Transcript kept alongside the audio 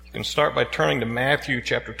You can start by turning to Matthew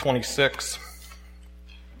chapter 26.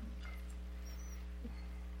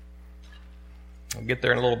 I'll get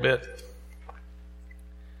there in a little bit.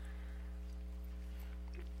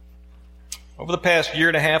 Over the past year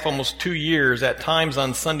and a half, almost 2 years, at times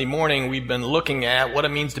on Sunday morning, we've been looking at what it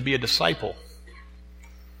means to be a disciple.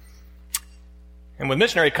 And with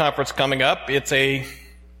Missionary Conference coming up, it's a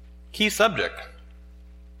key subject,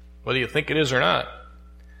 whether you think it is or not.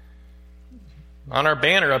 On our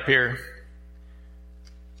banner up here,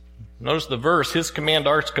 notice the verse, His command,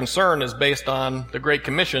 our concern, is based on the Great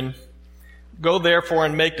Commission. Go therefore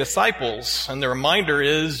and make disciples. And the reminder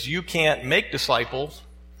is you can't make disciples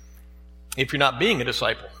if you're not being a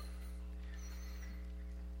disciple.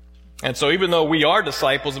 And so even though we are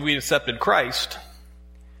disciples and we accepted Christ,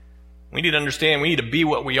 we need to understand we need to be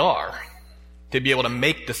what we are to be able to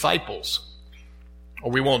make disciples,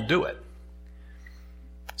 or we won't do it.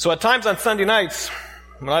 So at times on Sunday nights,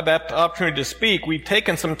 when I've had the opportunity to speak, we've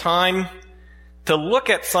taken some time to look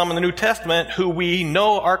at some in the New Testament who we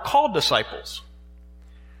know are called disciples.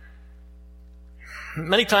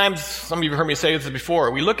 Many times, some of you have heard me say this before,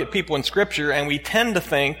 we look at people in Scripture and we tend to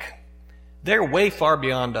think they're way far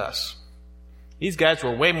beyond us. These guys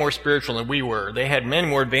were way more spiritual than we were. They had many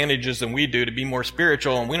more advantages than we do to be more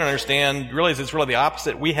spiritual, and we don't understand, realize it's really the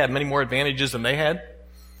opposite. We have many more advantages than they had.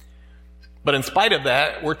 But in spite of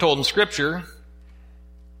that, we're told in Scripture,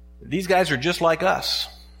 these guys are just like us.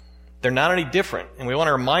 They're not any different, and we want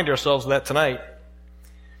to remind ourselves of that tonight.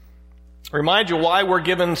 Remind you why we're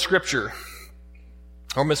given Scripture.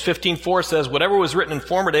 Romans 15:4 says, whatever was written in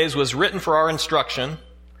former days was written for our instruction,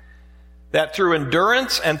 that through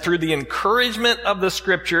endurance and through the encouragement of the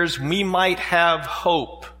Scriptures we might have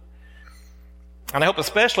hope. And I hope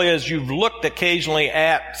especially as you've looked occasionally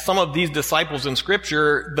at some of these disciples in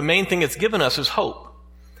Scripture, the main thing it's given us is hope.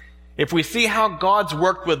 If we see how God's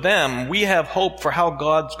worked with them, we have hope for how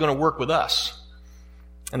God's going to work with us.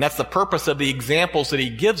 And that's the purpose of the examples that He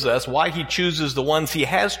gives us, why He chooses the ones He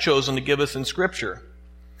has chosen to give us in Scripture.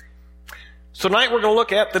 So tonight we're going to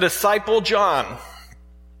look at the disciple John.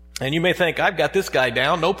 And you may think, I've got this guy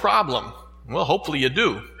down, no problem. Well, hopefully you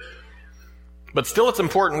do. But still it's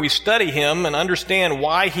important we study him and understand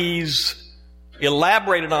why he's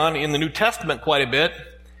elaborated on in the New Testament quite a bit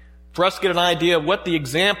for us to get an idea of what the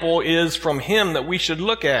example is from him that we should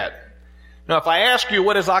look at. Now, if I ask you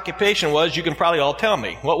what his occupation was, you can probably all tell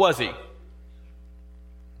me. What was he?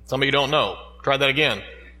 Some of you don't know. Try that again.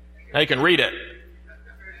 Now you can read it.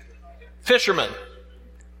 Fisherman.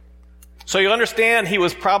 So you understand he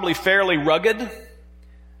was probably fairly rugged,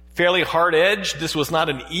 fairly hard-edged. This was not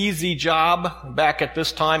an easy job back at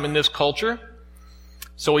this time in this culture.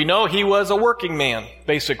 So we know he was a working man,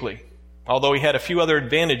 basically, although he had a few other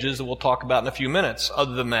advantages that we'll talk about in a few minutes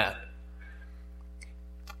other than that.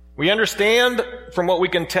 We understand from what we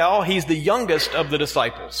can tell, he's the youngest of the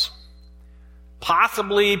disciples,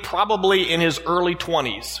 probably in his early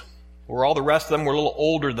 20s, where all the rest of them were a little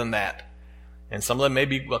older than that. And some of them may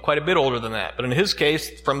be quite a bit older than that. But in his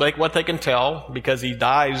case, from what they can tell, because he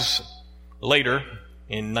dies later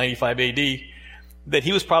in 95 AD, that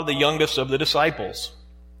he was probably the youngest of the disciples.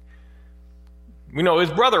 We know his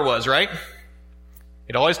brother was, right?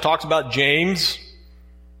 It always talks about James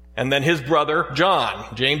and then his brother,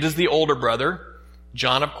 John. James is the older brother.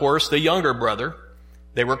 John, of course, the younger brother.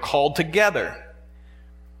 They were called together.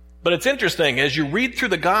 But it's interesting, as you read through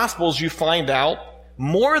the Gospels, you find out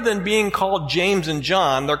more than being called James and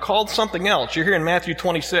John, they're called something else. You're here in Matthew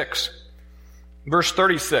 26, verse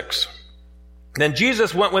 36. Then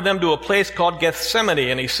Jesus went with them to a place called Gethsemane,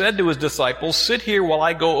 and he said to his disciples, sit here while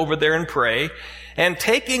I go over there and pray. And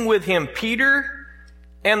taking with him Peter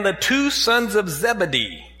and the 2 sons of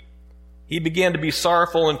Zebedee, he began to be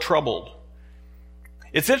sorrowful and troubled.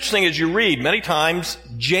 It's interesting as you read, many times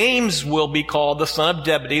James will be called the son of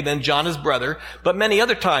Zebedee, then John his brother, but many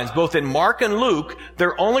other times, both in Mark and Luke,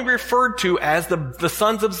 they're only referred to as the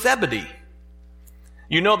sons of Zebedee.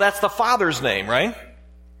 You know that's the father's name, right?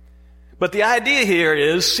 But the idea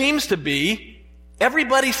here seems to be,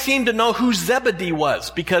 everybody seemed to know who Zebedee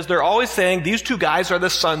was, because they're always saying these 2 guys are the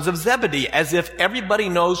sons of Zebedee, as if everybody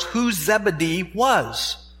knows who Zebedee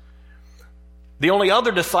was. The only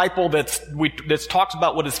other disciple that talks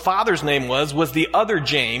about what his father's name was the other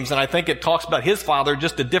James, and I think it talks about his father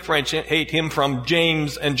just to differentiate him from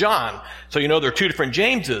James and John. So you know there are 2 different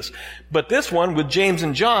Jameses. But this one, with James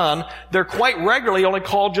and John, they're quite regularly only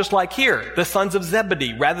called just like here, the sons of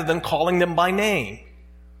Zebedee, rather than calling them by name.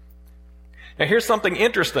 Now here's something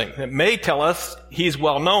interesting that may tell us he's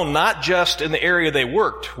well known not just in the area they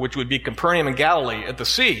worked, which would be Capernaum and Galilee at the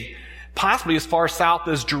sea, possibly as far south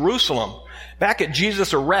as Jerusalem. back at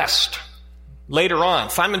Jesus' arrest, later on,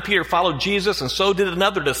 Simon Peter followed Jesus, and so did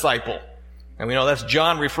another disciple. And we know that's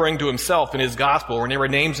John referring to himself in his gospel, where he never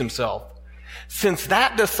names himself. Since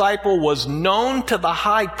that disciple was known to the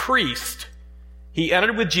high priest, he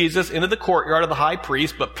entered with Jesus into the courtyard of the high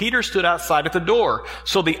priest, but Peter stood outside at the door.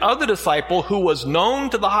 So the other disciple, who was known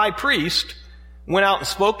to the high priest, went out and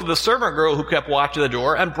spoke to the servant girl who kept watch at the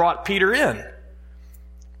door and brought Peter in.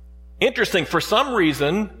 Interesting, for some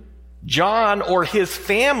reason, John or his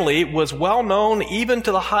family was well known even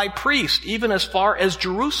to the high priest, even as far as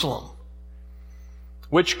Jerusalem.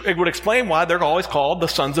 Which it would explain why they're always called the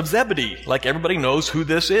sons of Zebedee, like everybody knows who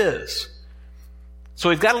this is. So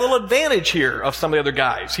he's got a little advantage here of some of the other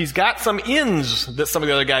guys. He's got some ins that some of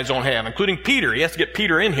the other guys don't have, including Peter. He has to get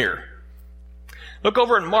Peter in here. Look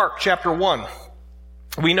over in Mark chapter 1.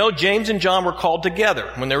 We know James and John were called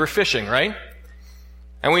together when they were fishing, right?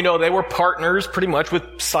 And we know they were partners pretty much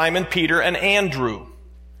with Simon, Peter, and Andrew.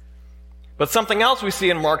 But something else we see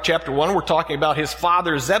in Mark chapter 1, we're talking about his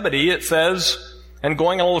father Zebedee. It says, and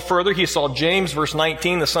going a little further, he saw James, verse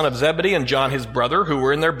 19, the son of Zebedee, and John his brother, who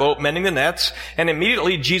were in their boat mending the nets. And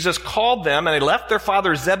immediately Jesus called them, and they left their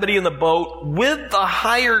father Zebedee in the boat with the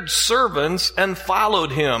hired servants and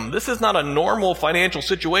followed him. This is not a normal financial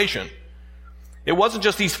situation. It wasn't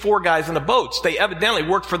just these four guys in the boats. They evidently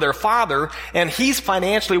worked for their father, and he's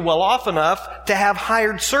financially well off enough to have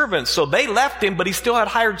hired servants. So they left him, but he still had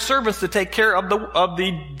hired servants to take care of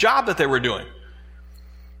the job that they were doing.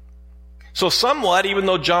 So somewhat, even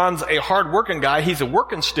though John's a hard-working guy, he's a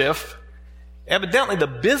working stiff, evidently the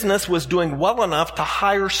business was doing well enough to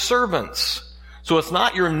hire servants. So it's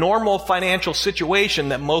not your normal financial situation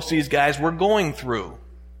that most of these guys were going through.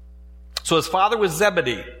 So his father was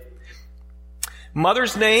Zebedee.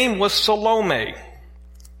 Mother's name was Salome.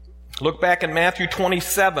 Look back in Matthew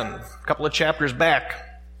 27, a couple of chapters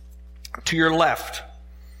back, to your left.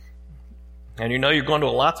 And you know you're going to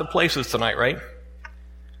lots of places tonight, right?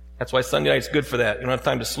 That's why Sunday night's good for that. You don't have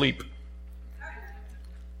time to sleep.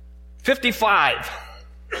 55,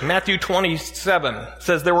 Matthew 27,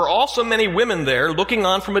 says, there were also many women there looking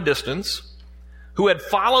on from a distance who had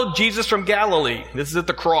followed Jesus from Galilee. This is at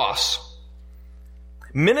the cross.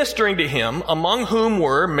 Ministering to him, among whom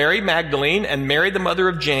were Mary Magdalene and Mary the mother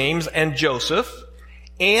of James and Joseph,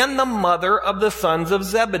 and the mother of the sons of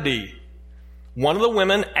Zebedee. One of the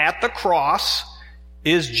women at the cross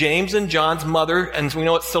is James and John's mother, and we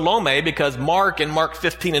know it's Salome because Mark in Mark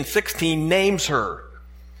 15 and 16 names her.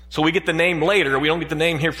 So we get the name later. We don't get the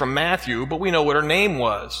name here from Matthew, but we know what her name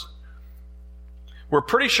was. We're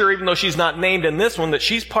pretty sure, even though she's not named in this one, that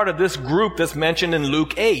she's part of this group that's mentioned in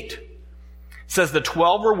Luke 8. It says the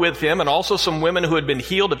 12 were with him, and also some women who had been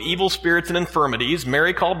healed of evil spirits and infirmities,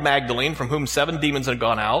 Mary called Magdalene, from whom 7 demons had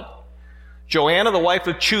gone out, Joanna, the wife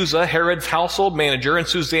of Chuza, Herod's household manager, and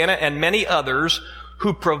Susanna, and many others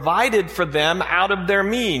who provided for them out of their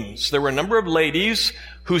means. There were a number of ladies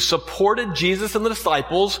who supported Jesus and the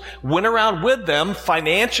disciples, went around with them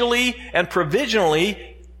financially and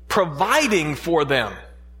provisionally providing for them.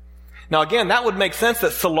 Now again, that would make sense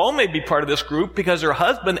that Salome be part of this group because her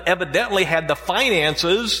husband evidently had the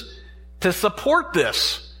finances to support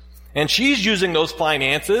this. And she's using those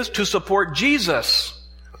finances to support Jesus.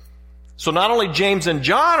 So not only James and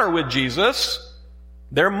John are with Jesus,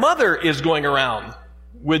 their mother is going around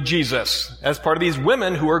with Jesus as part of these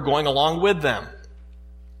women who are going along with them.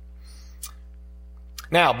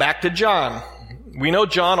 Now, back to John. We know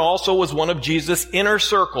John also was one of Jesus' inner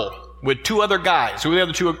circle with 2 other guys. Who are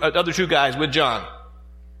the other two guys with John?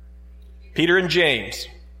 Peter and James,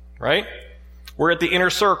 right? We're at the inner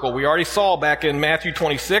circle. We already saw back in Matthew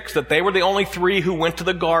 26 that they were the only 3 who went to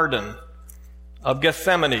the Garden of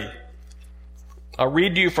Gethsemane. I'll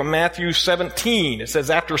read to you from Matthew 17. It says,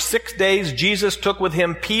 after 6 days, Jesus took with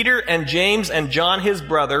him Peter and James and John his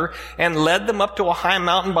brother and led them up to a high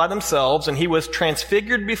mountain by themselves, and he was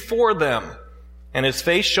transfigured before them. And his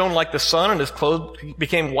face shone like the sun, and his clothes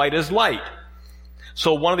became white as light.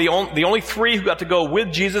 So one of the only 3 who got to go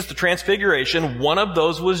with Jesus to transfiguration, one of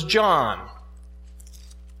those was John.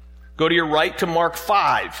 Go to your right to Mark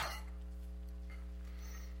 5.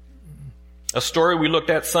 A story we looked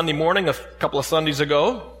at Sunday morning a couple of Sundays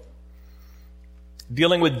ago,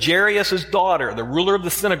 dealing with Jairus' daughter, the ruler of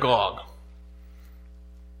the synagogue.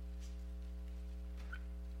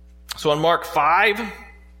 So in Mark 5,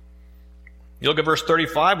 you look at verse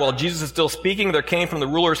 35, while Jesus is still speaking, there came from the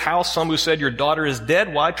ruler's house some who said, your daughter is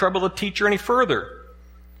dead. Why trouble the teacher any further?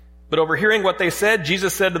 But overhearing what they said,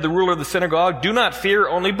 Jesus said to the ruler of the synagogue, "Do not fear,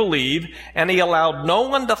 only believe." And he allowed no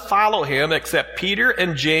one to follow him except Peter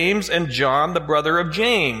and James and John, the brother of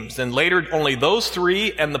James. And later, only those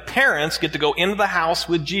three and the parents get to go into the house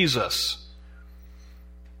with Jesus.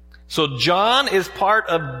 So John is part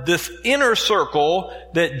of this inner circle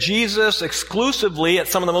that Jesus exclusively, at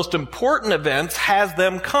some of the most important events, has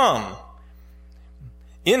them come.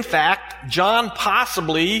 In fact, John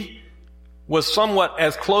possibly was somewhat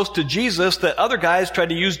as close to Jesus that other guys tried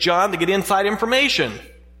to use John to get inside information.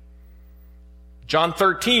 John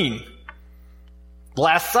 13,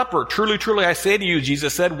 Last Supper. "Truly, truly, I say to you,"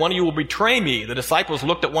 Jesus said, "one of you will betray me." The disciples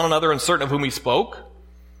looked at one another, uncertain of whom he spoke.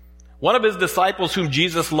 One of his disciples whom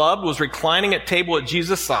Jesus loved was reclining at table at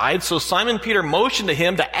Jesus' side, so Simon Peter motioned to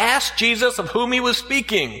him to ask Jesus of whom he was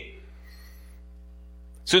speaking.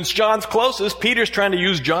 Since John's closest, Peter's trying to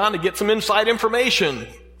use John to get some inside information.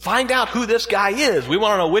 Find out who this guy is. We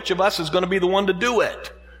want to know which of us is going to be the one to do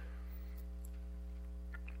it.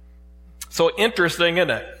 So interesting, isn't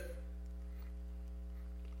it?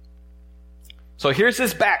 So here's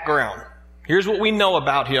his background. Here's what we know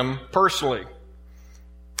about him personally.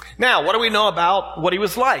 Now, what do we know about what he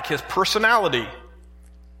was like, his personality?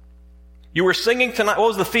 You were singing tonight. What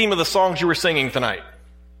was the theme of the songs you were singing tonight?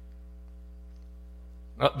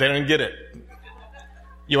 Oh, they didn't get it.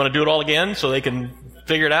 You want to do it all again so they can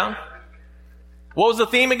figure it out? What was the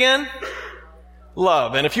theme again?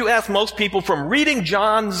 Love. And if you ask most people from reading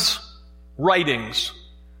John's writings,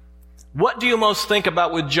 what do you most think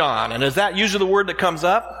about with John? And is that usually the word that comes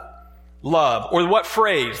up? Love. Or what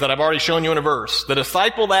phrase that I've already shown you in a verse? The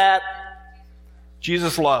disciple that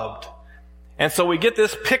Jesus loved. And so we get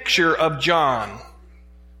this picture of John,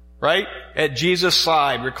 right? At Jesus'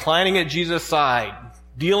 side, reclining at Jesus' side,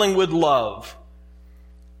 dealing with love.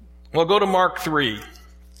 Well, go to Mark 3.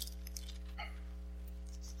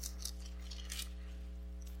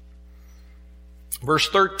 Verse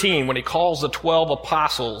 13, when he calls the 12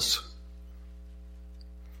 apostles.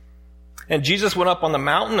 "And Jesus went up on the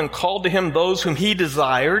mountain and called to him those whom he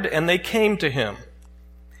desired, and they came to him.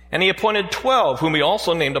 And he appointed 12, whom he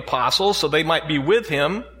also named apostles, so they might be with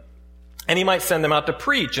him, and he might send them out to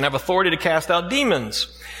preach and have authority to cast out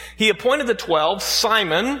demons. He appointed the 12,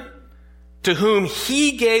 Simon, to whom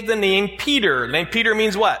he gave the name Peter." The name Peter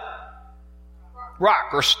means what?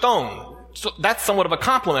 Rock or stone. So that's somewhat of a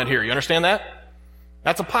compliment here. You understand that?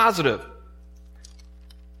 That's a positive.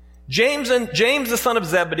 James the son of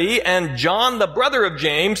Zebedee, and John the brother of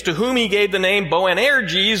James, to whom he gave the name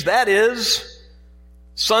Boanerges, that is,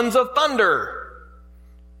 sons of thunder.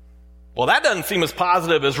 Well, that doesn't seem as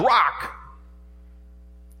positive as rock.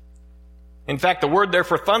 In fact, the word there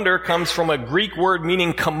for thunder comes from a Greek word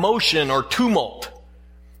meaning commotion or tumult,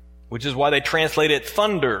 which is why they translate it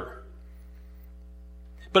thunder.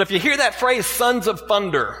 But if you hear that phrase, sons of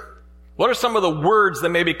thunder, what are some of the words that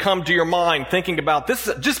maybe come to your mind thinking about this?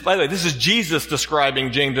 Just by the way, this is Jesus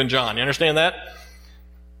describing James and John. You understand that?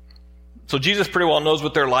 So Jesus pretty well knows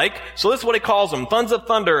what they're like. So this is what he calls them, sons of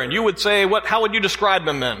thunder. And you would say, how would you describe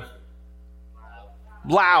them then?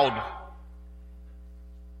 Loud.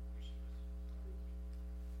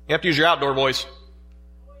 You have to use your outdoor voice.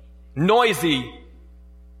 Noisy.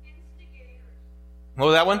 What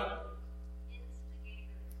was that one?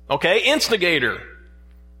 Okay, instigator.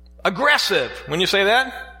 Aggressive. When you say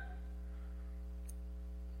that?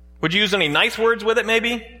 Would you use any nice words with it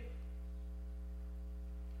maybe?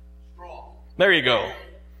 Strong. There you go.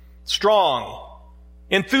 Strong.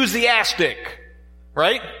 Enthusiastic.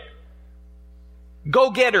 Right?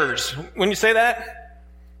 Go-getters. When you say that?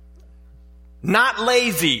 Not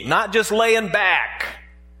lazy. Not just laying back.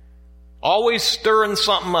 Always stirring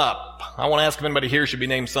something up. I want to ask if anybody here should be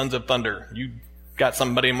named Sons of Thunder. You got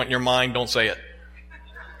somebody in your mind, don't say it.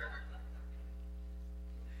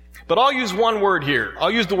 But I'll use one word here.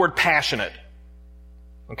 I'll use the word passionate.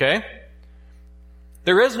 Okay?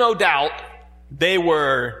 There is no doubt they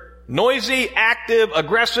were noisy, active,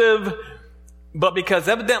 aggressive, but because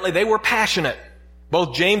evidently they were passionate,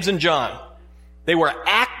 both James and John. They were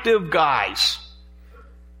active guys.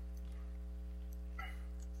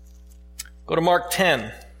 Go to Mark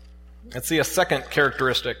 10. Let's see a second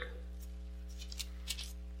characteristic.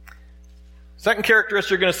 Second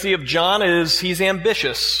characteristic you're going to see of John is he's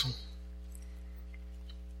ambitious.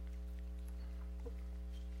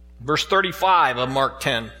 Verse 35 of Mark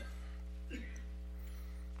 10.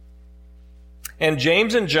 "And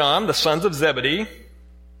James and John, the sons of Zebedee,"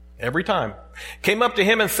 every time, "came up to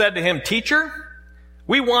him and said to him, 'Teacher,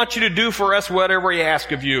 we want you to do for us whatever we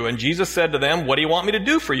ask of you.' And Jesus said to them, 'What do you want me to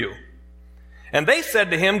do for you?' And they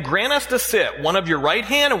said to him, 'Grant us to sit, one at your right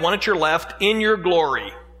hand and one at your left, in your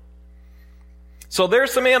glory.' So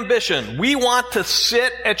there's some ambition. We want to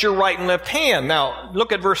sit at your right and left hand. Now,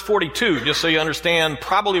 look at verse 42, just so you understand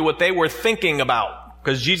probably what they were thinking about,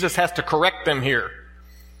 because Jesus has to correct them here.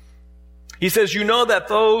 He says, you know that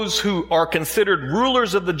those who are considered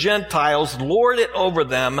rulers of the Gentiles lord it over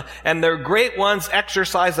them, and their great ones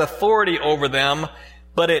exercise authority over them,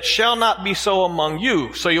 but it shall not be so among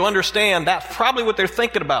you. So you understand that's probably what they're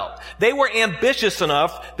thinking about. They were ambitious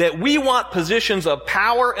enough that we want positions of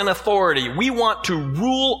power and authority. We want to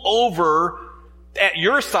rule over at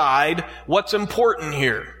your side what's important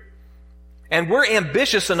here. And we're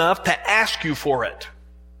ambitious enough to ask you for it.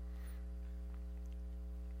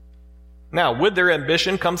 Now, with their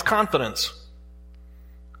ambition comes confidence.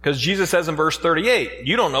 Because Jesus says in verse 38,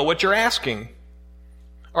 you don't know what you're asking.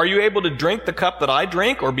 Are you able to drink the cup that I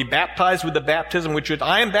drink, or be baptized with the baptism with which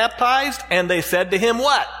I am baptized? And they said to him,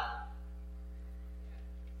 what?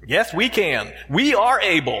 Yes, we can. We are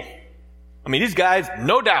able. I mean, these guys,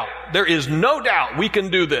 no doubt. There is no doubt we can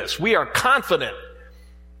do this. We are confident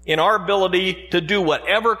in our ability to do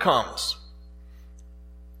whatever comes.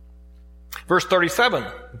 Verse 37,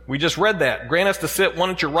 we just read that. Grant us to sit one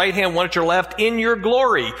at your right hand, one at your left in your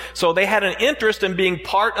glory. So they had an interest in being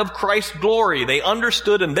part of Christ's glory. They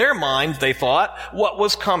understood in their minds, they thought, what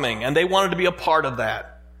was coming, and they wanted to be a part of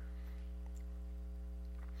that.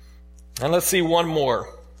 And let's see one more.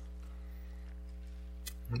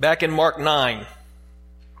 Back in Mark 9. You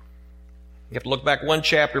have to look back one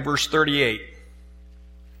chapter, verse 38.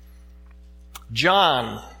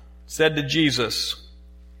 John said to Jesus,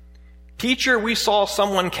 Teacher, we saw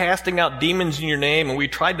someone casting out demons in your name, and we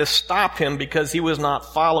tried to stop him because he was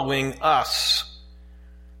not following us.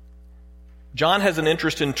 John has an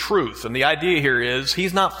interest in truth, and the idea here is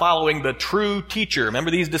he's not following the true teacher.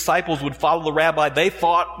 Remember, these disciples would follow the rabbi they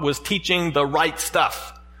thought was teaching the right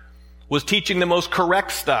stuff, was teaching the most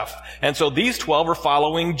correct stuff. And so these 12 are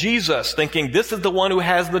following Jesus, thinking this is the one who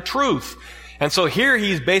has the truth. And so here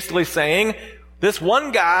he's basically saying, this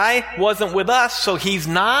one guy wasn't with us, so he's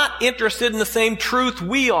not interested in the same truth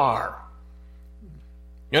we are.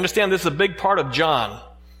 You understand this is a big part of John,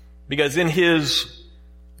 because in his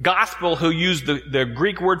gospel he'll use the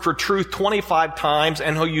Greek word for truth 25 times,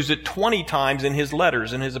 and he'll use it 20 times in his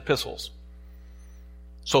letters, in his epistles.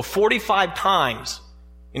 So 45 times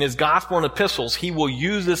in his gospel and epistles he will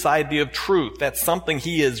use this idea of truth. That's something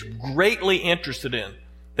he is greatly interested in,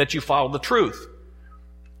 that you follow the truth.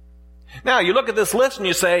 Now, you look at this list and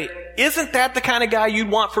you say, isn't that the kind of guy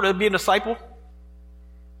you'd want to be a disciple?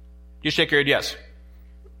 You shake your head, yes.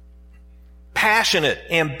 Passionate,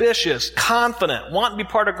 ambitious, confident, want to be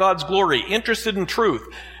part of God's glory, interested in truth.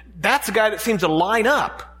 That's the guy that seems to line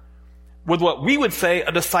up with what we would say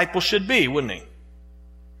a disciple should be, wouldn't he?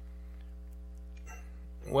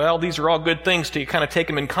 Well, these are all good things to kind of take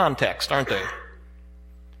them in context, aren't they?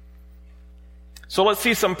 So let's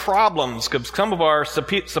see some problems, because some of our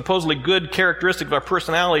supposedly good characteristics of our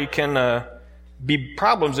personality can be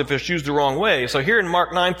problems if it's used the wrong way. So here in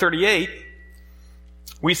Mark 9:38,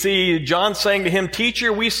 we see John saying to him,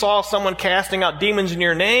 Teacher, we saw someone casting out demons in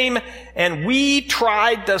your name, and we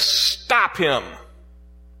tried to stop him.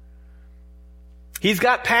 He's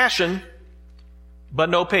got passion, but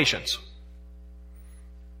no patience.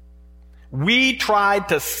 We tried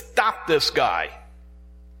to stop this guy,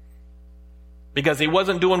 because he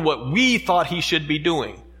wasn't doing what we thought he should be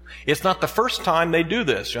doing. It's not the first time they do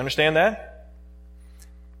this. You understand that?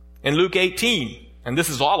 In Luke 18, and this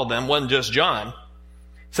is all of them, wasn't just John, it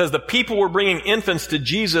says the people were bringing infants to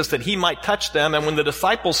Jesus that he might touch them, and when the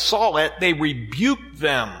disciples saw it, they rebuked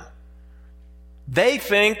them. They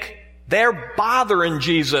think they're bothering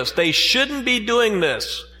Jesus. They shouldn't be doing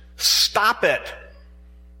this. Stop it.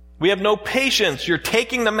 We have no patience. You're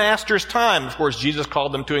taking the master's time. Of course, Jesus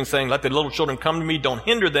called them to him, saying, Let the little children come to me. Don't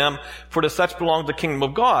hinder them, for to such belongs the kingdom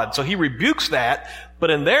of God. So he rebukes that,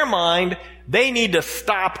 but in their mind, they need to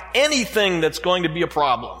stop anything that's going to be a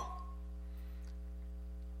problem.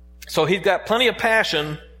 So he's got plenty of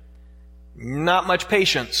passion, not much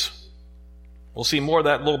patience. We'll see more of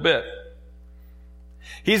that in a little bit.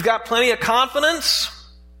 He's got plenty of confidence,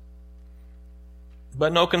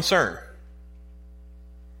 but no concern.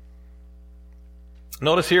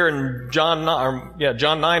 Notice here in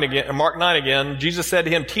Mark 9 again, Jesus said to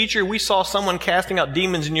him, Teacher, we saw someone casting out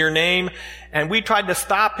demons in your name, and we tried to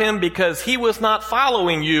stop him because he was not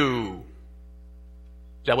following you.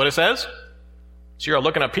 Is that what it says? So you're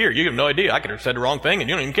looking up here. You have no idea. I could have said the wrong thing and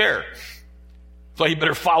you don't even care. So you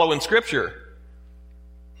better follow in Scripture.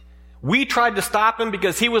 We tried to stop him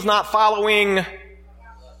because he was not following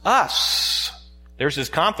us. There's his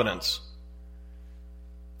confidence.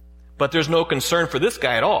 But there's no concern for this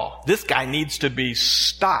guy at all. This guy needs to be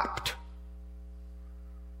stopped.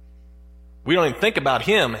 We don't even think about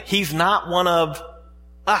him. He's not one of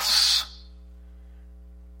us.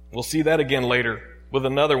 We'll see that again later with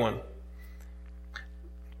another one.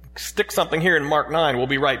 Stick something here in Mark 9. We'll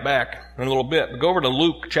be right back in a little bit. Go over to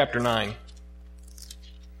Luke chapter 9.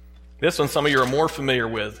 This one some of you are more familiar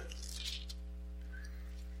with.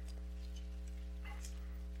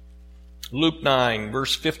 Luke 9,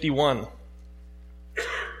 verse 51.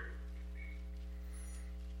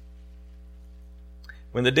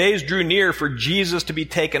 When the days drew near for Jesus to be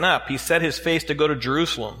taken up, he set his face to go to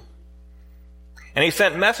Jerusalem. And he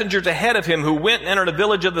sent messengers ahead of him who went and entered a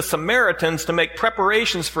village of the Samaritans to make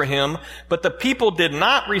preparations for him. But the people did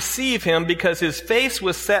not receive him because his face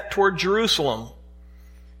was set toward Jerusalem.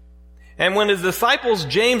 And when his disciples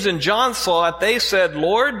James and John saw it, they said,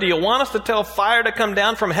 Lord, do you want us to tell fire to come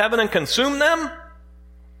down from heaven and consume them?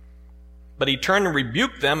 But he turned and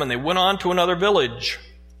rebuked them, and they went on to another village.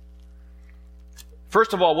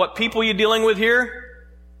 First of all, what people are you dealing with here?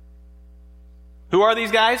 Who are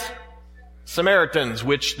these guys? Samaritans,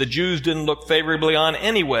 which the Jews didn't look favorably on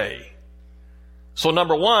anyway. So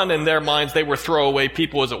number one, in their minds, they were throwaway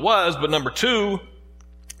people as it was, but number two,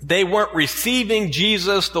 they weren't receiving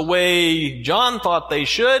Jesus the way John thought they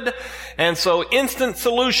should, and so instant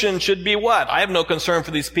solution should be what? I have no concern for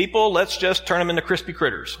these people, let's just turn them into crispy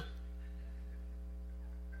critters.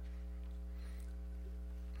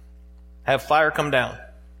 Have fire come down.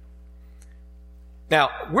 Now,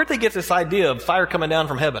 where'd they get this idea of fire coming down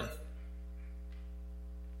from heaven?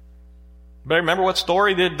 But remember what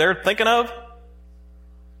story they're thinking of?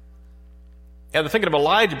 Yeah, they're thinking of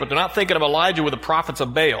Elijah, but they're not thinking of Elijah with the prophets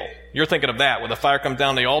of Baal. You're thinking of that, where the fire comes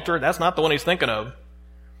down the altar. That's not the one he's thinking of.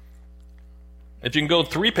 If you can go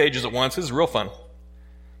 3 pages at once, this is real fun.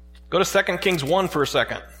 Go to 2 Kings 1 for a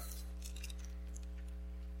second.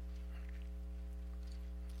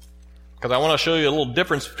 Because I want to show you a little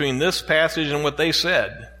difference between this passage and what they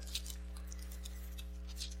said.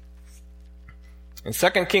 In 2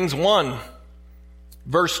 Kings 1,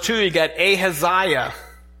 verse 2, you got Ahaziah.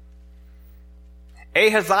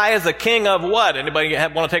 Ahaziah is a king of what? Anybody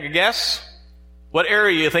want to take a guess? What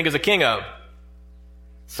area do you think is a king of?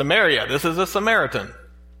 Samaria. This is a Samaritan.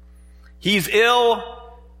 He's ill.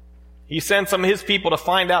 He sends some of his people to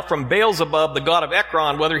find out from Beelzebub, the god of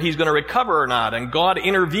Ekron, whether he's going to recover or not. And God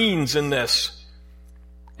intervenes in this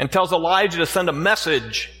and tells Elijah to send a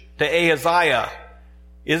message to Ahaziah.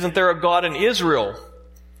 Isn't there a God in Israel?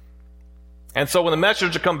 And so when the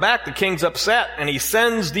messenger come back, the king's upset, and he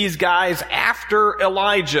sends these guys after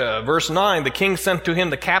Elijah. Verse 9, the king sent to him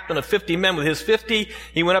the captain of 50 men with his 50.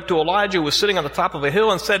 He went up to Elijah, who was sitting on the top of a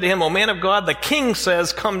hill, and said to him, O man of God, the king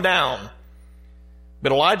says, come down.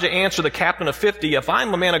 But Elijah answered the captain of 50, if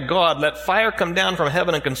I'm a man of God, let fire come down from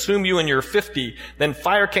heaven and consume you and your 50. Then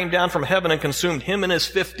fire came down from heaven and consumed him and his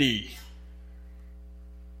 50.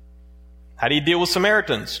 How do you deal with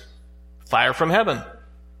Samaritans? Fire from heaven.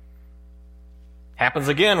 Happens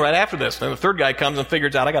again right after this. Then the third guy comes and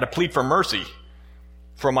figures out, I got to plead for mercy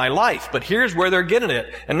for my life. But here's where they're getting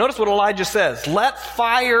it. And notice what Elijah says. Let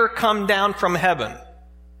fire come down from heaven.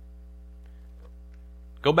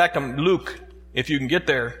 Go back to Luke, if you can get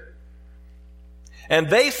there. And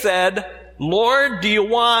they said, Lord, do you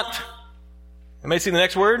want, anybody see the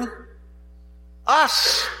next word?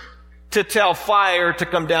 Us to tell fire to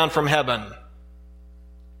come down from heaven.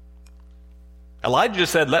 Elijah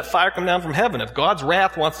just said, let fire come down from heaven. If God's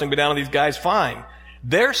wrath wants to go down on these guys, fine.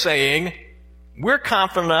 They're saying, we're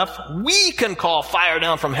confident enough, we can call fire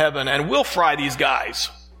down from heaven and we'll fry these guys.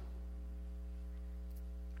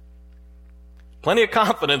 Plenty of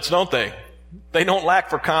confidence, don't they? They don't lack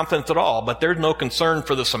for confidence at all, but there's no concern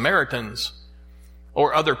for the Samaritans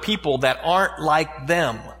or other people that aren't like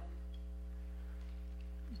them.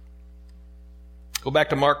 Go back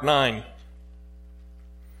to Mark 9.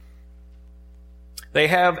 They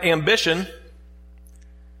have ambition,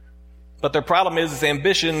 but their problem is it's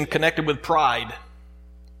ambition connected with pride.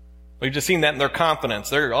 We've just seen that in their confidence.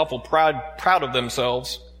 They're awful proud of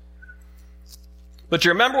themselves. But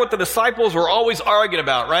you remember what the disciples were always arguing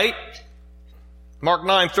about, right? Mark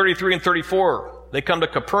 9, 33 and 34. They come to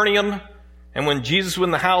Capernaum, and when Jesus was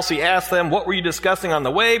in the house, he asked them, what were you discussing on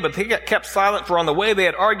the way? But they kept silent, for on the way they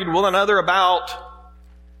had argued with one another about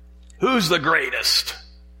who's the greatest?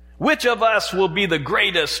 Which of us will be the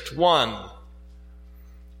greatest one?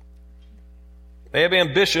 They have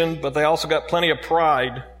ambition, but they also got plenty of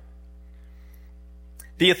pride.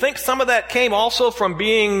 Do you think some of that came also from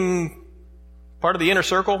being part of the inner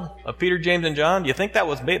circle of Peter, James, and John? Do you think that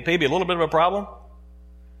was maybe a little bit of a problem?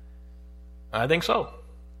 I think so.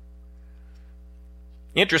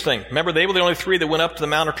 Interesting. Remember, they were the only three that went up to the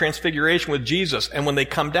Mount of Transfiguration with Jesus. And when they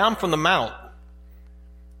come down from the mount,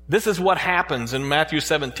 this is what happens in Matthew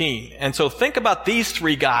 17. And so think about these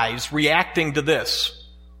three guys reacting to this.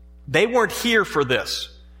 They weren't here for this.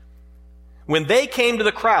 When they came to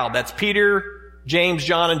the crowd, that's Peter, James,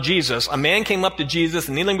 John, and Jesus, a man came up to Jesus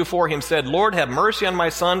and kneeling before him said, Lord, have mercy on my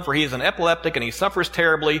son, for he is an epileptic and he suffers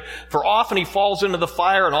terribly. For often he falls into the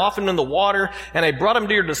fire and often in the water. And I brought him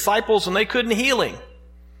to your disciples and they couldn't heal him.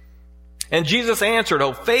 And Jesus answered,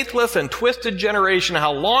 O faithless and twisted generation,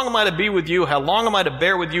 how long am I to be with you? How long am I to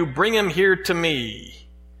bear with you? Bring him here to me.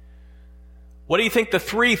 What do you think the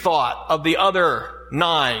three thought of the other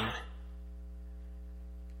 9?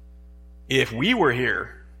 If we were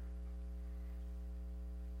here,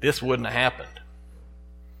 this wouldn't have happened.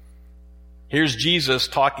 Here's Jesus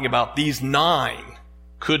talking about these 9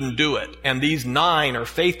 couldn't do it, and these 9 are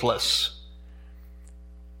faithless.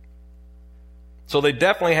 So they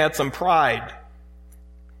definitely had some pride.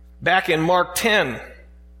 Back in Mark 10,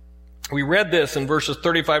 we read this in verses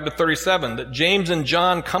 35 to 37, that James and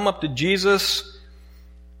John come up to Jesus,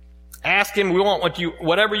 ask him, we want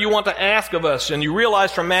whatever you want to ask of us. And you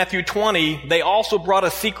realize from Matthew 20, they also brought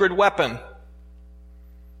a secret weapon.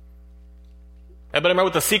 Everybody remember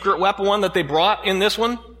what the secret weapon one that they brought in this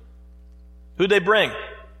one? Who'd they bring?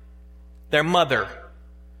 Their mother.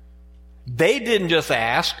 They didn't just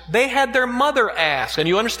ask, they had their mother ask. And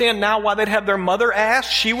you understand now why they'd have their mother ask?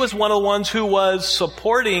 She was one of the ones who was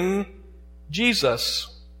supporting Jesus.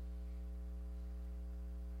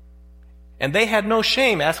 And they had no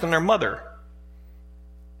shame asking their mother.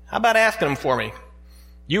 How about asking him for me?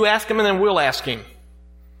 You ask him and then we'll ask him.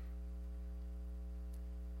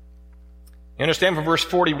 You understand from verse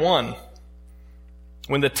 41,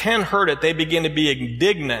 when the 10 heard it, they began to be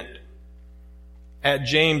indignant at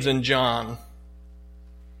James and John.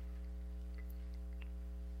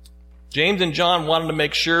 James and John wanted to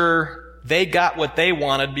make sure they got what they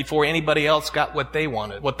wanted before anybody else got what they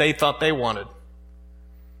wanted, what they thought they wanted.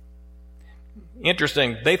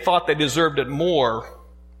 Interesting. They thought they deserved it more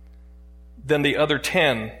than the other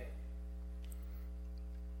 10.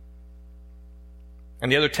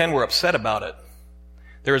 And the other 10 were upset about it.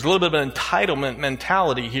 There is a little bit of an entitlement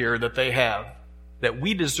mentality here that they have, that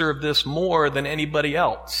we deserve this more than anybody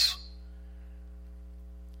else.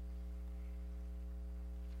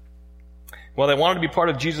 Well, they wanted to be part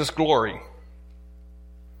of Jesus' glory,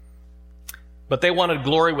 but they wanted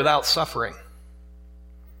glory without suffering.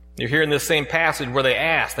 You're here in this same passage where they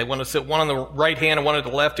asked, they want to sit one on the right hand and one at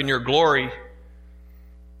the left in your glory.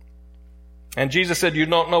 And Jesus said, you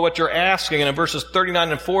don't know what you're asking. And in verses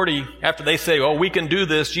 39 and 40, after they say, oh, we can do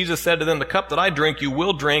this, Jesus said to them, the cup that I drink, you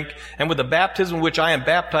will drink. And with the baptism which I am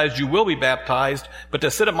baptized, you will be baptized. But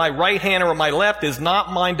to sit at my right hand or at my left is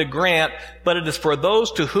not mine to grant, but it is for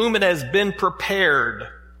those to whom it has been prepared.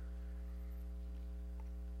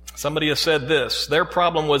 Somebody has said this, their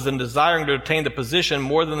problem was in desiring to attain the position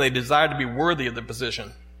more than they desired to be worthy of the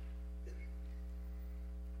position.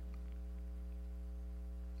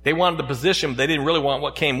 They wanted the position, but they didn't really want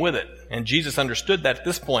what came with it. And Jesus understood that at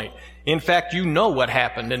this point. In fact, you know what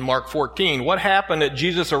happened in Mark 14. What happened at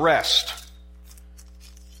Jesus' arrest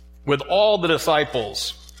with all the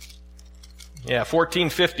disciples?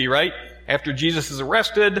 1450, right? After Jesus is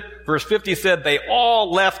arrested, verse 50 said, they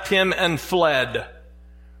all left him and fled.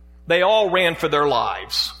 They all ran for their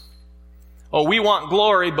lives. Oh, we want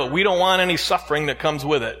glory, but we don't want any suffering that comes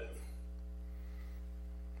with it.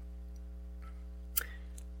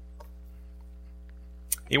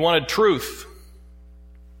 He wanted truth,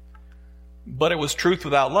 but it was truth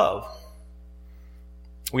without love.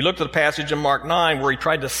 We looked at the passage in Mark 9 where he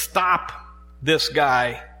tried to stop this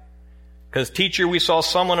guy. Because, teacher, we saw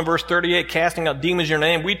someone in verse 38 casting out demons in your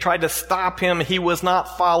name. We tried to stop him. He was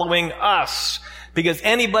not following us. Because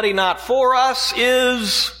anybody not for us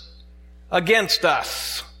is against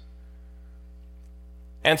us.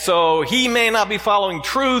 And so he may not be following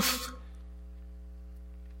truth,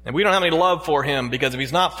 and we don't have any love for him, because if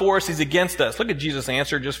he's not for us, he's against us. Look at Jesus'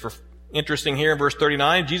 answer, just for interesting here in verse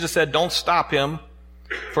 39. Jesus said, don't stop him,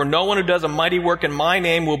 for no one who does a mighty work in my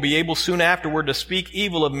name will be able soon afterward to speak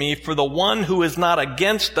evil of me, for the one who is not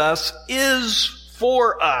against us is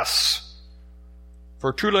for us.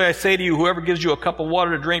 For truly I say to you, whoever gives you a cup of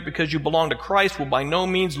water to drink because you belong to Christ will by no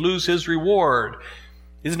means lose his reward.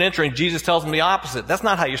 Isn't it interesting? Jesus tells them the opposite. That's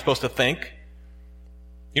not how you're supposed to think.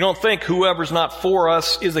 You don't think whoever's not for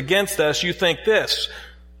us is against us. You think this.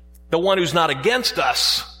 The one who's not against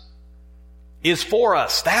us is for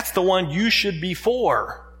us. That's the one you should be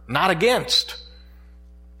for, not against.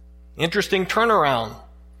 Interesting turnaround.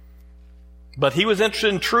 But he was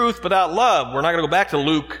interested in truth without love. We're not going to go back to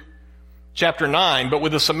Luke chapter 9, but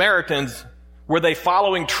with the Samaritans, were they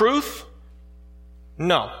following truth?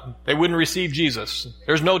 No, they wouldn't receive Jesus.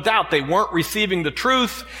 There's no doubt they weren't receiving the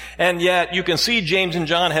truth, and yet you can see James and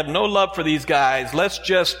John have no love for these guys. Let's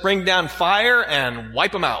just bring down fire and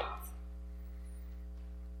wipe them out.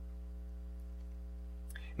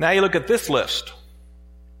 Now you look at this list.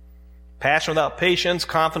 Passion without patience,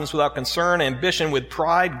 confidence without concern, ambition with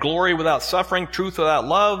pride, glory without suffering, truth without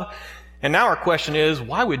love. And now our question is,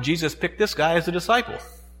 why would Jesus pick this guy as a disciple?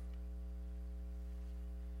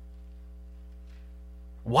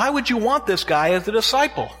 Why would you want this guy as a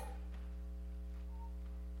disciple?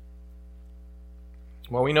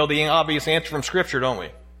 Well, we know the obvious answer from Scripture, don't we?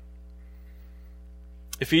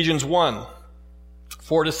 Ephesians 1,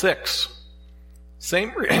 4-6.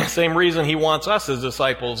 Same reason he wants us as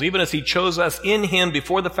disciples, even as he chose us in him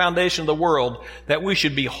before the foundation of the world, that we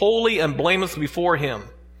should be holy and blameless before him.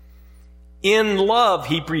 In love,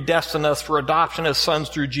 he predestined us for adoption as sons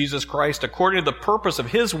through Jesus Christ, according to the purpose of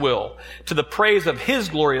his will, to the praise of his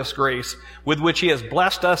glorious grace, with which he has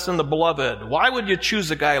blessed us in the beloved. Why would you choose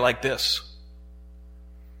a guy like this?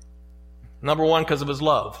 Number one, because of his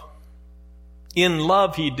love. In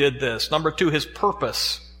love, he did this. Number two, his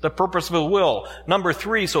purpose, the purpose of his will. Number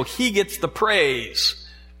three, so he gets the praise.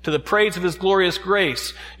 To the praise of his glorious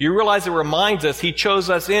grace. You realize it reminds us he chose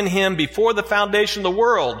us in him before the foundation of the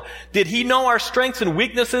world. Did he know our strengths and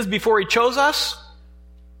weaknesses before he chose us?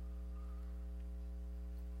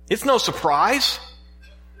 It's no surprise.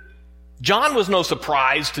 John was no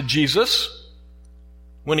surprise to Jesus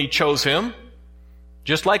when he chose him,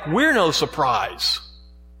 just like we're no surprise.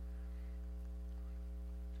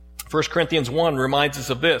 1 Corinthians 1 reminds us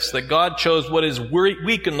of this, that God chose what is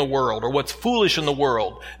weak in the world, or what's foolish in the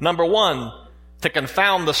world. Number one, to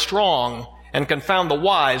confound the strong and confound the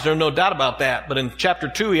wise. There's no doubt about that. But in chapter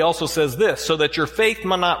 2, he also says this, so that your faith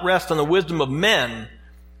may not rest on the wisdom of men,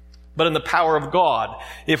 but in the power of God.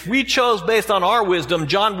 If we chose based on our wisdom,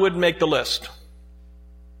 John wouldn't make the list.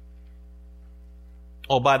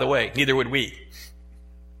 Oh, by the way, neither would we.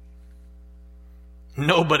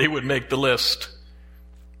 Nobody would make the list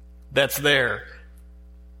that's there.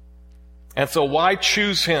 And so why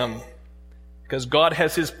choose him? Because God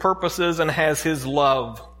has his purposes and has his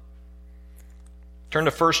love. Turn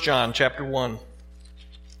to 1 John chapter 1.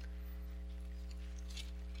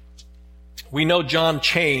 We know John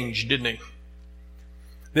changed, didn't he?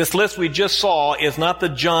 This list we just saw is not the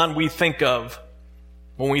John we think of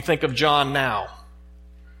when we think of John now.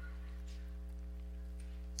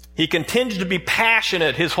 He continued to be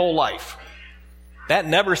passionate his whole life. That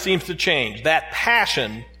never seems to change. That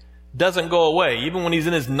passion doesn't go away, even when he's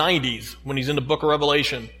in his 90s, when he's in the book of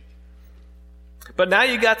Revelation. But now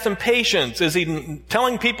you got some patience. Is he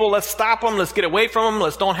telling people, let's stop them, let's get away from them,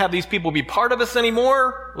 let's don't have these people be part of us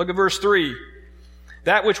anymore? Look at verse 3.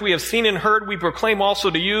 That which we have seen and heard we proclaim also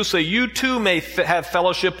to you, so you too may have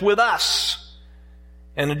fellowship with us.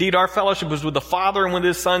 And indeed our fellowship is with the Father and with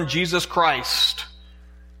his Son, Jesus Christ.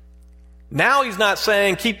 Now he's not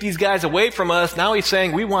saying keep these guys away from us. Now he's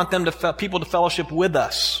saying we want them to people to fellowship with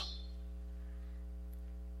us.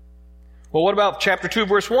 Well, what about chapter 2,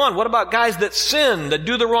 verse 1? What about guys that sin, that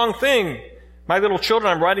do the wrong thing? My little children,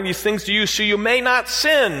 I'm writing these things to you so you may not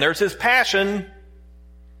sin. There's his passion.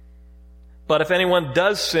 But if anyone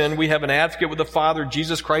does sin, we have an advocate with the Father,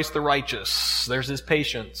 Jesus Christ the righteous. There's his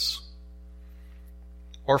patience.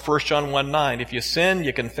 Or 1 John 1:9. If you sin,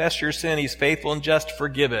 you confess your sin. He's faithful and just to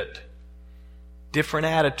forgive it. Different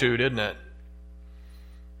attitude, isn't it?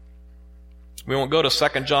 We won't go to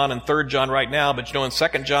 2 John and 3 John right now, but in 2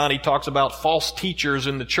 John he talks about false teachers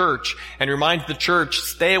in the church and reminds the church,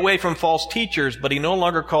 stay away from false teachers, but he no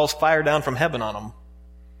longer calls fire down from heaven on them.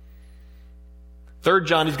 3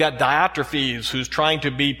 John, he's got Diotrephes, who's trying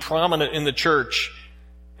to be prominent in the church.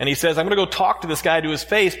 And he says, I'm going to go talk to this guy to his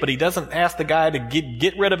face, but he doesn't ask the guy to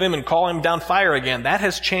get rid of him and call him down fire again. That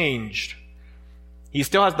has changed. He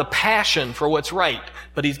still has the passion for what's right,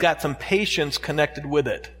 but he's got some patience connected with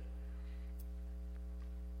it.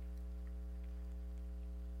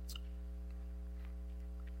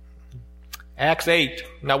 Acts 8.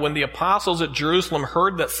 Now when the apostles at Jerusalem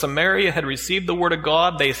heard that Samaria had received the word of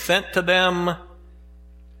God, they sent to them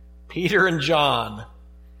Peter and John,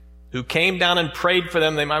 who came down and prayed for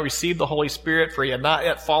them they might receive the Holy Spirit, for he had not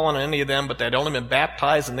yet fallen on any of them, but they had only been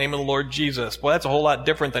baptized in the name of the Lord Jesus. Boy, that's a whole lot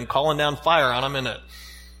different than calling down fire on them, isn't it?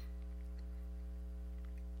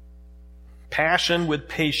 Passion with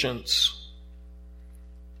patience.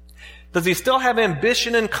 Does he still have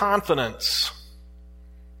ambition and confidence?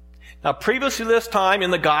 Now, previously this time in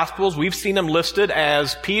the Gospels, we've seen them listed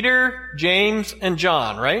as Peter, James, and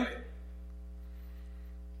John, right?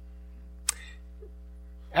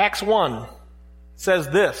 Acts 1 says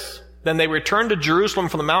this: Then they returned to Jerusalem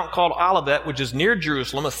from the mount called Olivet, which is near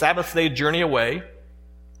Jerusalem, a Sabbath day journey away.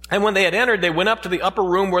 And when they had entered, they went up to the upper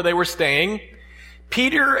room where they were staying.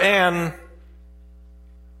 Peter and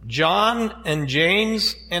John and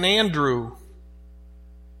James and Andrew.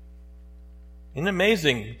 Isn't it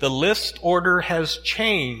amazing? The list order has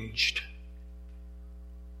changed.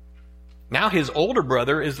 Now his older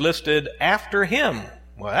brother is listed after him.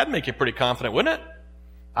 Well, that'd make you pretty confident, wouldn't it?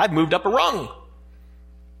 I've moved up a rung.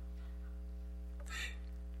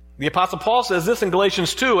 The Apostle Paul says this in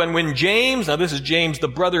Galatians 2, and when James, now this is James, the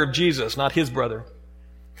brother of Jesus, not his brother.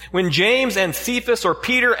 When James and Cephas, or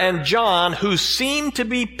Peter and John, who seemed to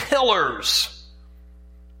be pillars,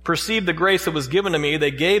 perceived the grace that was given to me,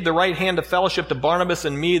 they gave the right hand of fellowship to Barnabas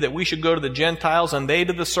and me, that we should go to the Gentiles and they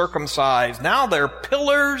to the circumcised. Now they're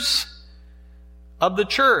pillars of the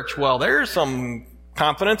church. Well, there's some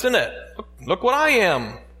confidence in it. Look what I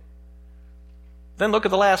am. Then look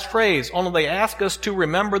at the last phrase. Only they ask us to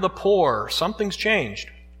remember the poor. Something's changed.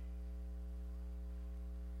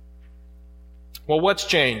 Well, what's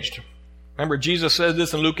changed? Remember, Jesus says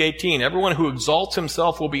this in Luke 18. Everyone who exalts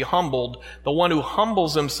himself will be humbled. The one who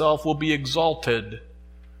humbles himself will be exalted.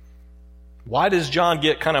 Why does John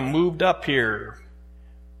get kind of moved up here?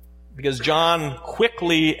 Because John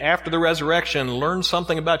quickly, after the resurrection, learned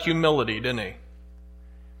something about humility, didn't he?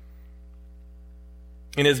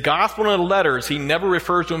 In his gospel and letters, he never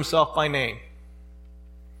refers to himself by name.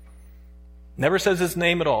 Never says his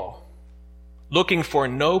name at all. Looking for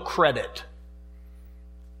no credit.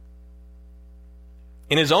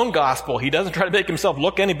 In his own gospel, he doesn't try to make himself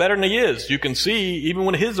look any better than he is. You can see, even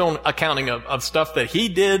with his own accounting of stuff that he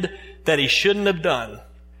did that he shouldn't have done.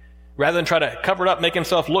 Rather than try to cover it up, make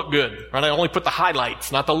himself look good. Right? I only put the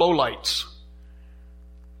highlights, not the lowlights.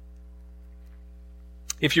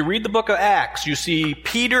 If you read the book of Acts, you see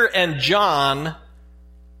Peter and John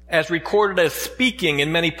as recorded as speaking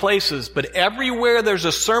in many places. But everywhere there's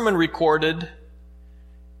a sermon recorded,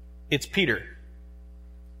 it's Peter.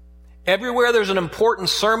 Everywhere there's an important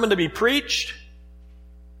sermon to be preached,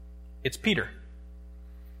 it's Peter.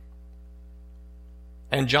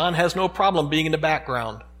 And John has no problem being in the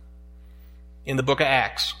background in the book of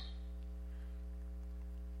Acts.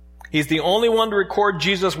 He's the only one to record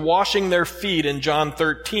Jesus washing their feet in John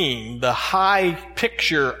 13, the high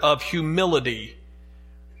picture of humility.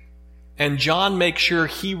 And John makes sure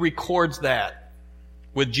he records that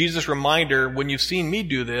with Jesus' reminder, when you've seen me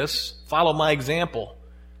do this, follow my example.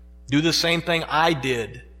 Do the same thing I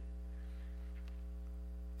did.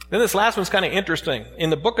 Then this last one's kind of interesting.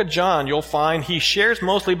 In the book of John, you'll find he shares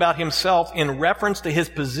mostly about himself in reference to his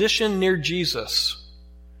position near Jesus.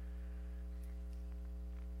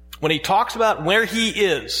 When he talks about where he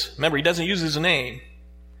is, remember, he doesn't use his name.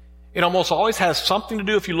 It almost always has something to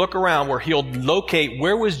do, if you look around, where he'll locate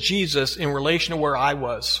where was Jesus in relation to where I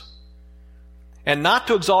was. And not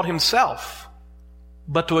to exalt himself,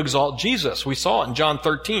 but to exalt Jesus. We saw it in John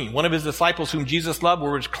 13. One of his disciples whom Jesus loved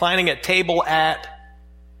were reclining at table at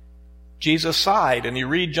Jesus' side. And you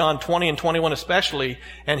read John 20 and 21 especially,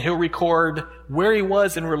 and he'll record where he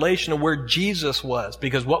was in relation to where Jesus was.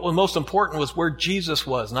 Because what was most important was where Jesus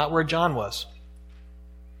was, not where John was.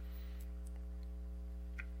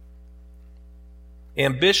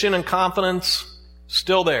 Ambition and confidence,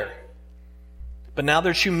 still there. But now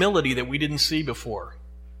there's humility that we didn't see before.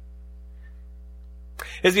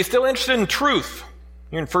 Is he still interested in truth?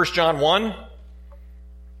 Here in 1 John 1.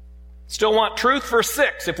 Still want truth? Verse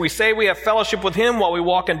 6. If we say we have fellowship with him while we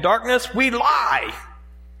walk in darkness, we lie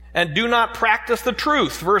and do not practice the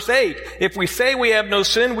truth. Verse 8. If we say we have no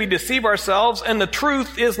sin, we deceive ourselves and the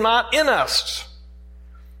truth is not in us.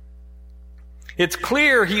 It's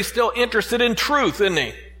clear he's still interested in truth, isn't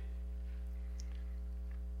he?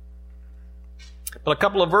 But a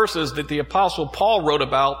couple of verses that the Apostle Paul wrote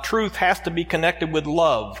about, truth has to be connected with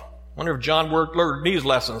love. I wonder if John learned these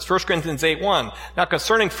lessons. 1 Corinthians 8:1. Now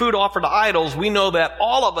concerning food offered to idols, we know that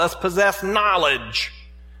all of us possess knowledge.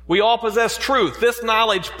 We all possess truth. This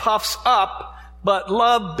knowledge puffs up, but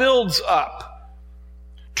love builds up.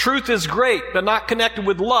 Truth is great, but not connected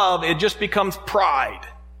with love, it just becomes pride.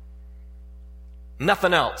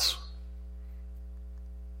 Nothing else.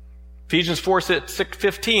 Ephesians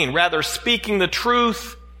 4:15, rather speaking the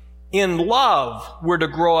truth in love, we're to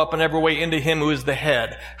grow up in every way into him who is the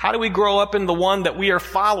head. How do we grow up in the one that we are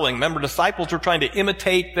following? Remember, disciples are trying to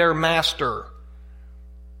imitate their master.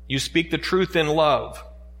 You speak the truth in love.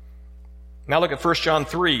 Now look at 1 John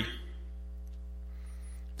 3.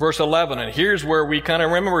 verse 11. And here's where we kind of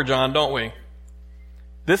remember John, don't we?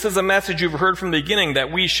 This is a message you've heard from the beginning,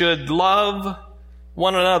 that we should love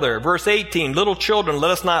one another. Verse 18, little children, let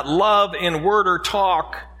us not love in word or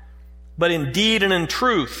talk, but in deed and in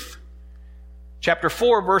truth. Chapter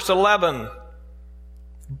 4, verse 11,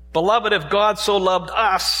 beloved, if God so loved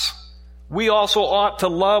us, we also ought to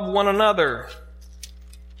love one another.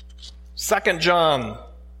 2 John,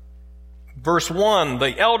 verse 1,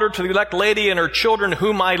 the elder to the elect lady and her children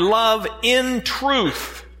whom I love in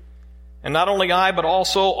truth. And not only I, but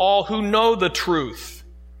also all who know the truth.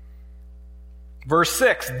 Verse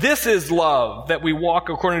 6, this is love, that we walk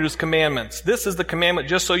according to his commandments. This is the commandment,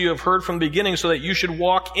 just so you have heard from the beginning, so that you should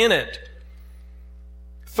walk in it.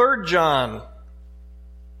 3 John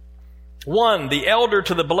 1, the elder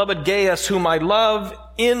to the beloved Gaius, whom I love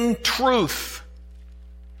in truth.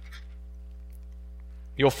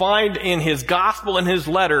 You'll find in his gospel and his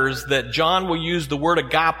letters that John will use the word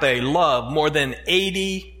agape, love, more than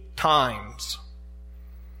 80 times.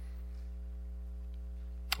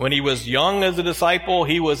 When he was young as a disciple,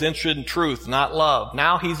 he was interested in truth, not love.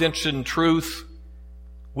 Now he's interested in truth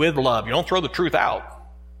with love. You don't throw the truth out,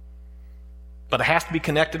 but it has to be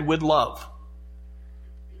connected with love.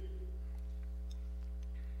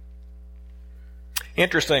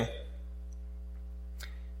 Interesting.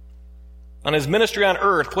 On his ministry on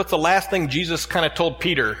earth, what's the last thing Jesus kind of told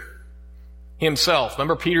Peter himself?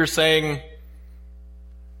 Remember Peter saying,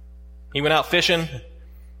 he went out fishing,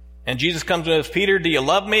 and Jesus comes to him and says, Peter, do you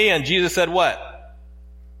love me? And Jesus said what?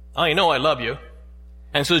 Oh, you know I love you.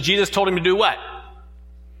 And so Jesus told him to do what?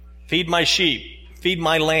 Feed my sheep, feed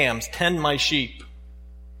my lambs, tend my sheep.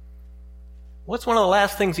 What's one of the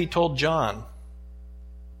last things he told John?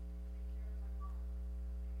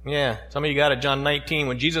 Yeah, some of you got it, John 19.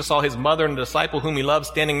 When Jesus saw his mother and the disciple whom he loved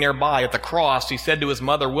standing nearby at the cross, he said to his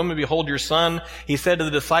mother, Woman, behold your son. He said to the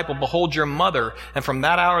disciple, Behold your mother. And from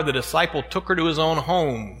that hour the disciple took her to his own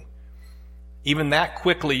home. Even that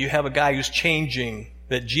quickly you have a guy who's changing,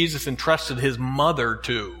 that Jesus entrusted his mother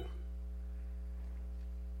to.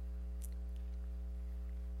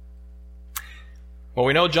 Well,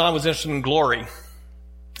 we know John was interested in glory,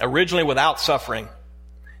 originally without suffering.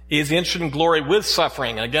 He is interested in glory with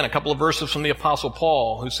suffering. And again, a couple of verses from the Apostle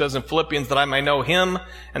Paul, who says in Philippians that I may know him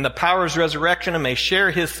and the power of his resurrection and may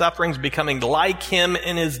share his sufferings, becoming like him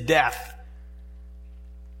in his death.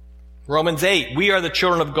 Romans 8, we are the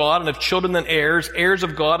children of God, and if children then heirs, heirs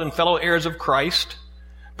of God and fellow heirs of Christ,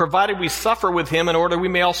 provided we suffer with him in order we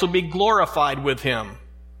may also be glorified with him.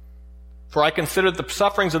 For I consider that the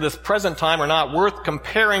sufferings of this present time are not worth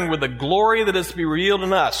comparing with the glory that is to be revealed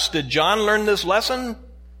in us. Did John learn this lesson?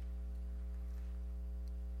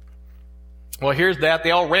 Well, here's that.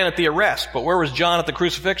 They all ran at the arrest, but where was John at the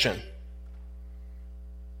crucifixion?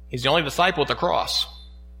 He's the only disciple at the cross.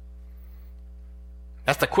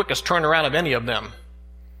 That's the quickest turnaround of any of them.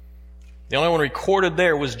 The only one recorded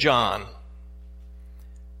there was John.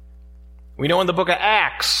 We know in the book of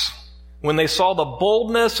Acts, when they saw the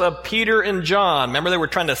boldness of Peter and John, remember they were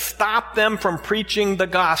trying to stop them from preaching the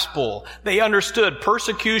gospel. They understood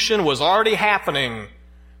persecution was already happening,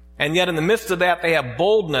 and yet in the midst of that they have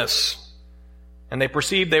boldness. And they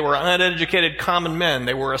perceived they were uneducated common men.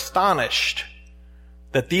 They were astonished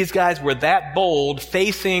that these guys were that bold,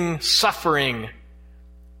 facing suffering,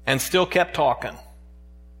 and still kept talking.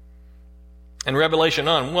 In Revelation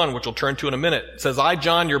 1, which we'll turn to in a minute, it says, I,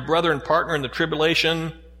 John, your brother and partner in the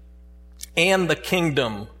tribulation and the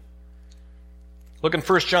kingdom. Look in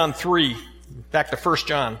 1 John 3, back to 1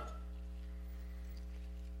 John.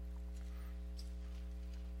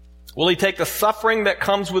 Will he take the suffering that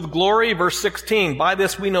comes with glory? Verse 16, by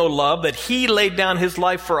this we know love, that he laid down his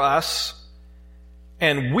life for us,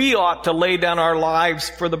 and we ought to lay down our lives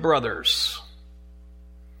for the brothers.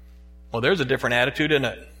 Well, there's a different attitude, isn't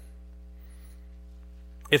it?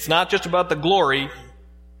 It's not just about the glory.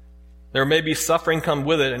 There may be suffering come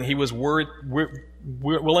with it, and he was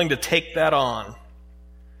willing to take that on.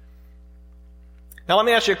 Now let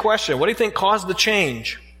me ask you a question. What do you think caused the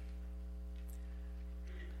change?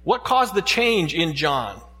 What caused the change in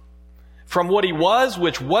John? From what he was,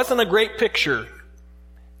 which wasn't a great picture,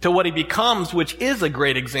 to what he becomes, which is a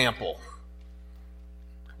great example.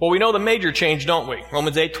 Well, we know the major change, don't we?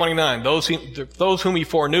 Romans 8:29. Those whom he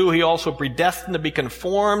foreknew, he also predestined to be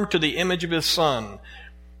conformed to the image of his Son.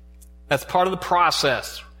 That's part of the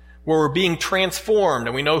process where we're being transformed,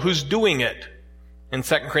 and we know who's doing it. In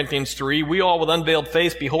 2 Corinthians 3, we all with unveiled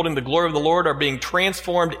face, beholding the glory of the Lord, are being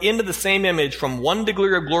transformed into the same image from one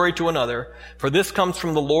degree of glory to another, for this comes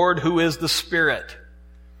from the Lord who is the Spirit.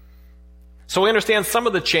 So we understand some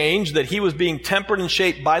of the change, that he was being tempered and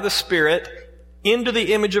shaped by the Spirit into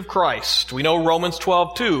the image of Christ. We know Romans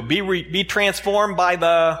 12:2. Be transformed by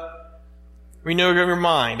the renewing of your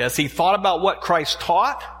mind. As he thought about what Christ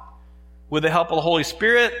taught, with the help of the Holy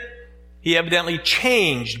Spirit, he evidently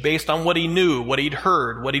changed based on what he knew, what he'd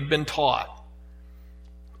heard, what he'd been taught.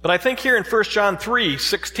 But I think here in 1 John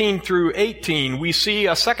 3:16 through 18, we see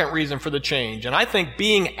a second reason for the change. And I think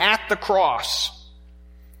being at the cross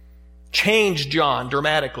changed John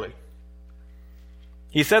dramatically.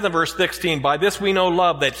 He says in verse 16, by this we know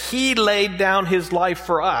love, that he laid down his life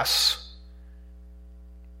for us.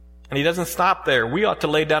 And he doesn't stop there. We ought to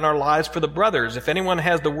lay down our lives for the brothers. If anyone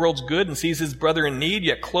has the world's good and sees his brother in need,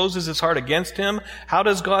 yet closes his heart against him, how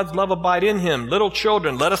does God's love abide in him? Little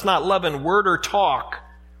children, let us not love in word or talk,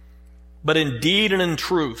 but in deed and in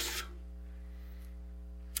truth.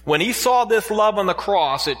 When he saw this love on the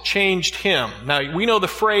cross, it changed him. Now, we know the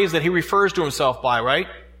phrase that he refers to himself by, right?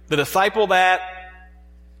 The disciple that...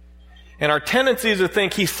 And our tendency is to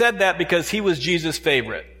think he said that because he was Jesus'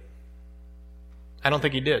 favorite. I don't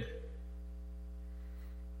think he did.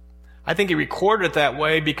 I think he recorded it that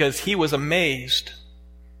way because he was amazed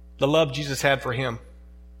the love Jesus had for him.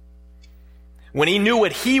 When he knew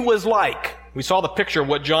what he was like, we saw the picture of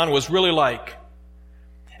what John was really like.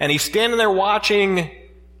 And he's standing there watching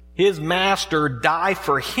his master die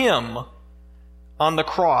for him on the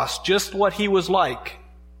cross, just what he was like.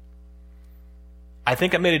 I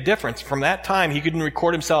think it made a difference. From that time, he couldn't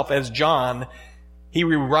record himself as John. He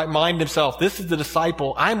reminded himself, this is the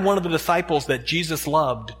disciple. I'm one of the disciples that Jesus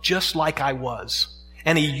loved, just like I was.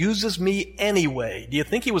 And he uses me anyway. Do you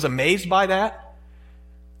think he was amazed by that?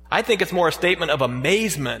 I think it's more a statement of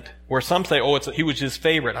amazement, where some say, he was his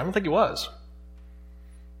favorite. I don't think he was.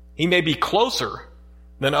 He may be closer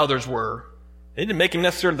than others were. It didn't make him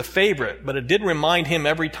necessarily the favorite, but it did remind him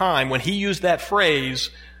every time when he used that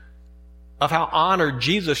phrase of how honored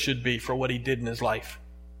Jesus should be for what he did in his life.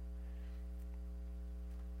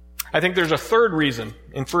 I think there's a third reason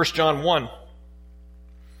in 1 John 1.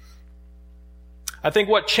 I think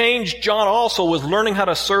what changed John also was learning how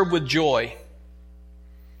to serve with joy.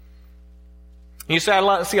 You see a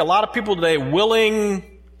lot of people today willing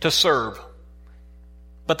to serve,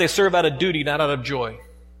 but they serve out of duty, not out of joy.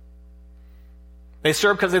 They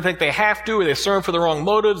serve because they think they have to, or they serve for the wrong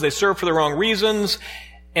motives, they serve for the wrong reasons,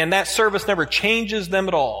 and that service never changes them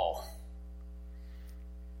at all.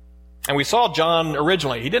 And we saw John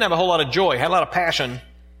originally. He didn't have a whole lot of joy, had a lot of passion.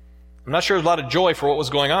 I'm not sure there's a lot of joy for what was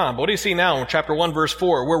going on. But what do you see now in chapter 1, verse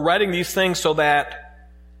 4? We're writing these things so that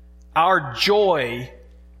our joy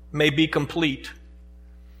may be complete.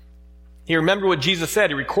 You remember what Jesus said.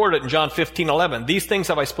 He recorded it in John 15:11. These things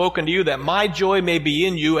have I spoken to you, that my joy may be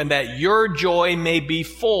in you, and that your joy may be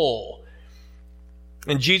full.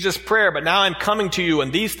 In Jesus' prayer, but now I'm coming to you,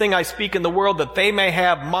 and these things I speak in the world, that they may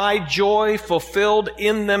have my joy fulfilled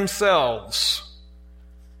in themselves.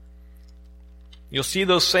 You'll see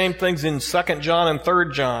those same things in 2 John and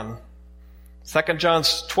 3 John. 2 John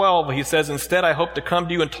 12, he says, instead I hope to come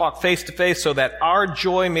to you and talk face to face so that our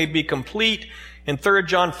joy may be complete. In 3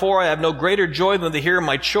 John 4, I have no greater joy than to hear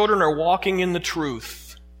my children are walking in the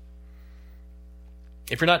truth.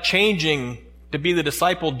 If you're not changing to be the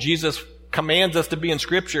disciple Jesus commands us to be in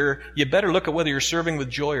Scripture, you better look at whether you're serving with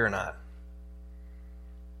joy or not.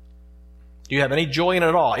 Do you have any joy in it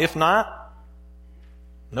at all? If not,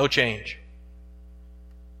 no change.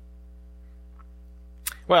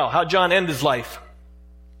 Well, how'd John end his life?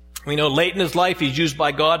 We know late in his life he's used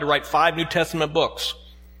by God to write 5 New Testament books.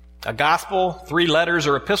 A gospel, 3 letters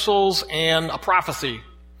or epistles, and a prophecy.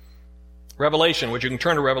 Revelation, which you can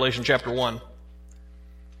turn to Revelation chapter 1.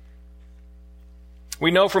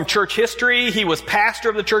 We know from church history he was pastor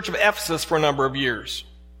of the church of Ephesus for a number of years.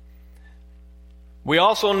 We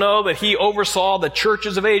also know that he oversaw the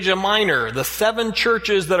churches of Asia Minor. The 7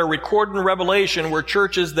 churches that are recorded in Revelation were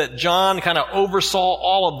churches that John kind of oversaw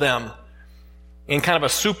all of them in kind of a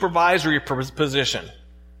supervisory position.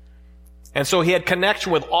 And so he had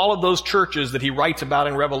connection with all of those churches that he writes about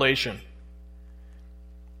in Revelation.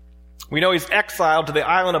 We know he's exiled to the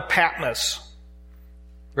island of Patmos.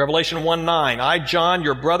 Revelation 1:9, I, John,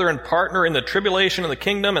 your brother and partner in the tribulation of the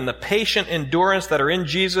kingdom and the patient endurance that are in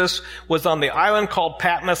Jesus, was on the island called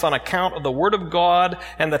Patmos on account of the word of God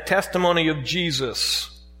and the testimony of Jesus.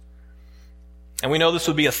 And we know this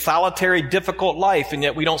would be a solitary, difficult life, and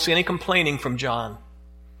yet we don't see any complaining from John.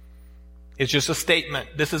 It's just a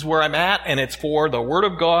statement. This is where I'm at, and it's for the word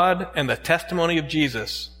of God and the testimony of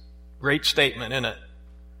Jesus. Great statement, isn't it?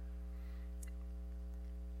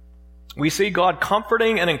 We see God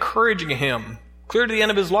comforting and encouraging him clear to the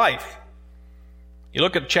end of his life. You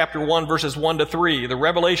look at chapter 1, verses 1 to 3, the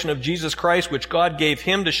revelation of Jesus Christ, which God gave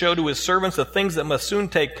him to show to his servants the things that must soon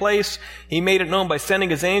take place. He made it known by sending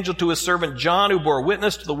his angel to his servant John, who bore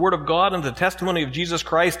witness to the word of God and the testimony of Jesus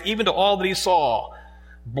Christ, even to all that he saw.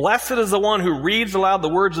 Blessed is the one who reads aloud the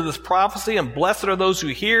words of this prophecy, and blessed are those who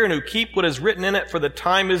hear and who keep what is written in it, for the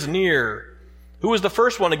time is near. Who was the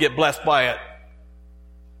first one to get blessed by it?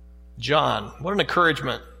 John. What an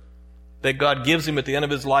encouragement that God gives him at the end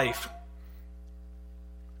of his life.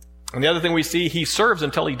 And the other thing we see, he serves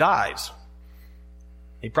until he dies.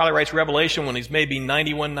 He probably writes Revelation when he's maybe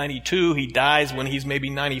 91, 92. He dies when he's maybe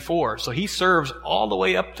 94. So he serves all the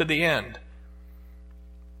way up to the end.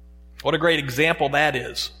 What a great example that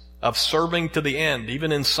is of serving to the end,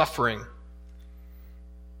 even in suffering.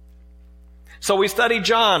 So we study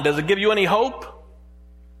John. Does it give you any hope?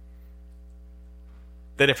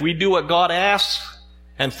 That if we do what God asks,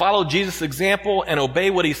 and follow Jesus' example and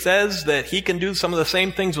obey what he says, that he can do some of the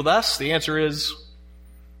same things with us? The answer is,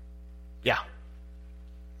 yeah.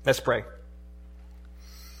 Let's pray.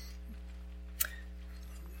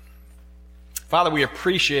 Father, we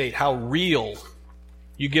appreciate how real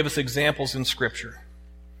you give us examples in Scripture.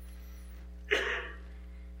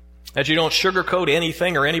 That you don't sugarcoat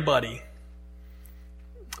anything or anybody.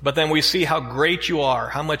 But then we see how great you are,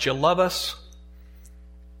 how much you love us,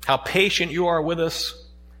 how patient you are with us,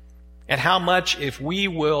 and how much, if we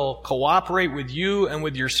will cooperate with you and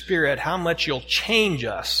with your Spirit, how much you'll change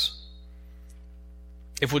us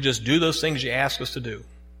if we'll just do those things you ask us to do.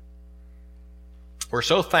 We're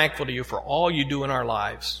so thankful to you for all you do in our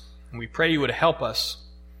lives, and we pray you would help us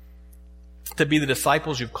to be the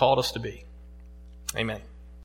disciples you've called us to be. Amen.